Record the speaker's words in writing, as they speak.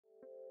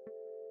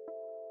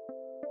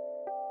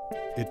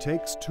It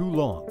takes too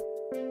long.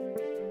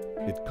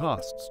 It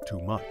costs too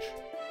much.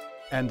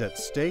 And at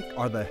stake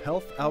are the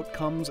health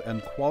outcomes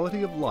and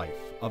quality of life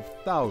of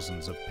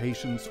thousands of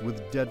patients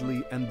with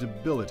deadly and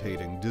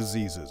debilitating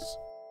diseases.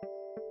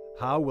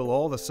 How will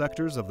all the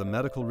sectors of the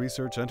medical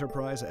research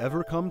enterprise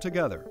ever come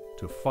together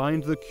to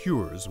find the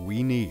cures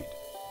we need?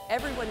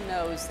 Everyone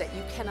knows that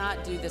you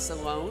cannot do this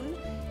alone,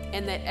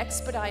 and that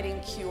expediting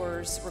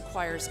cures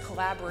requires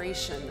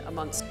collaboration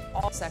amongst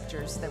all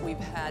sectors that we've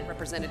had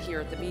represented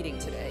here at the meeting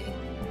today.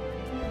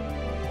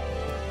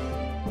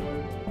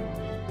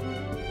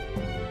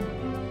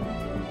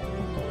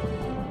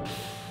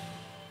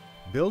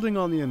 Building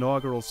on the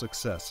inaugural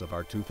success of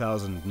our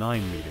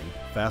 2009 meeting,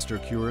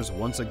 FasterCures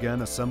once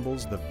again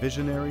assembles the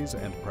visionaries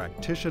and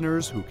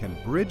practitioners who can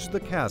bridge the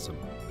chasm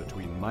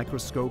between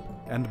microscope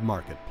and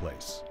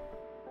marketplace.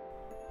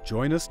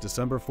 Join us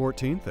December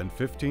 14th and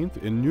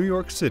 15th in New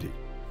York City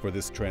for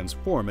this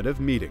transformative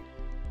meeting.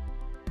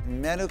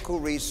 Medical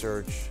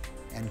research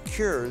and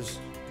cures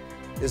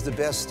is the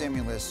best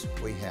stimulus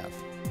we have.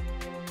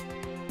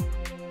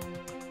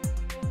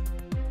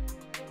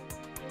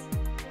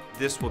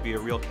 This will be a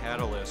real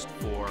catalyst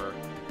for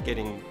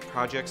getting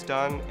projects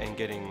done and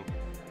getting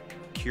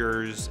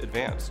cures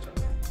advanced.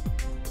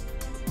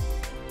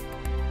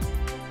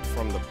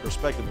 From the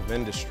perspective of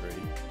industry,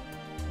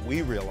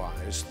 we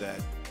realize that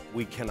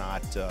we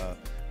cannot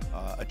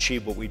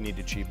achieve what we need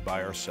to achieve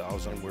by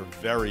ourselves, and we're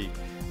very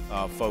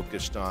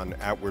focused on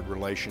outward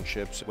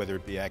relationships, whether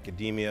it be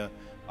academia,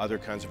 other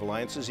kinds of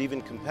alliances,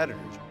 even competitors.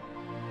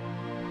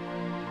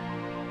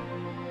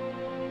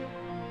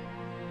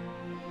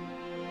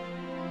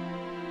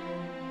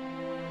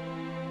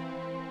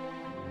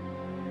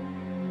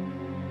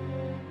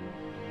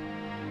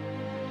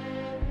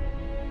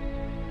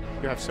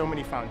 You have so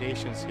many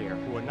foundations here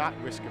who are not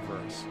risk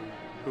averse,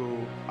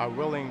 who are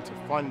willing to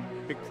fund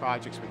big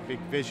projects with big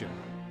vision.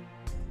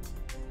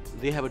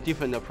 They have a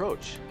different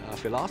approach,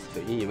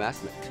 philosophy in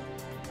investment,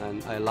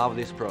 and I love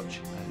this approach,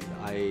 and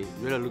I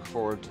really look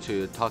forward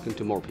to talking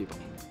to more people.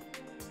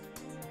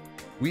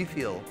 We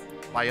feel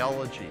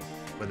biology,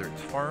 whether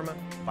it's pharma,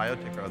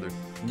 biotech, or others,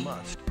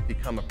 must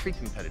become a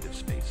pre-competitive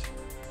space.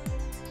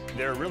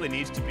 There really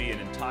needs to be an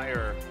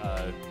entire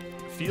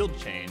field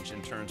change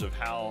in terms of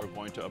how we're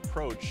going to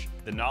approach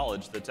the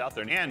knowledge that's out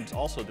there and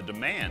also the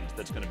demand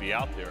that's going to be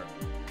out there.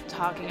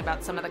 Talking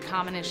about some of the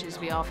common issues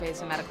we all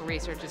face in medical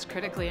research is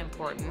critically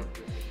important.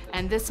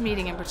 And this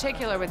meeting in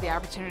particular, with the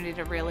opportunity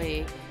to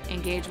really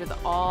engage with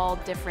all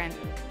different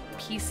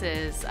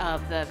pieces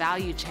of the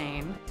value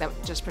chain, that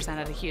just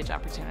presented a huge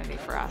opportunity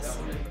for us.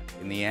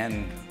 In the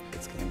end,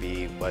 it's going to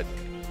be what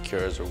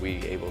cures are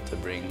we able to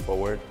bring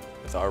forward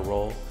with our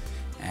role,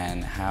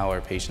 and how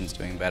are patients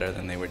doing better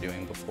than they were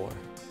doing before.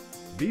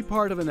 Be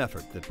part of an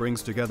effort that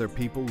brings together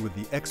people with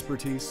the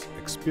expertise,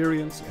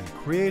 experience, and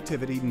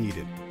creativity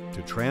needed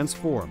to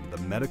transform the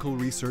medical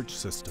research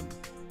system.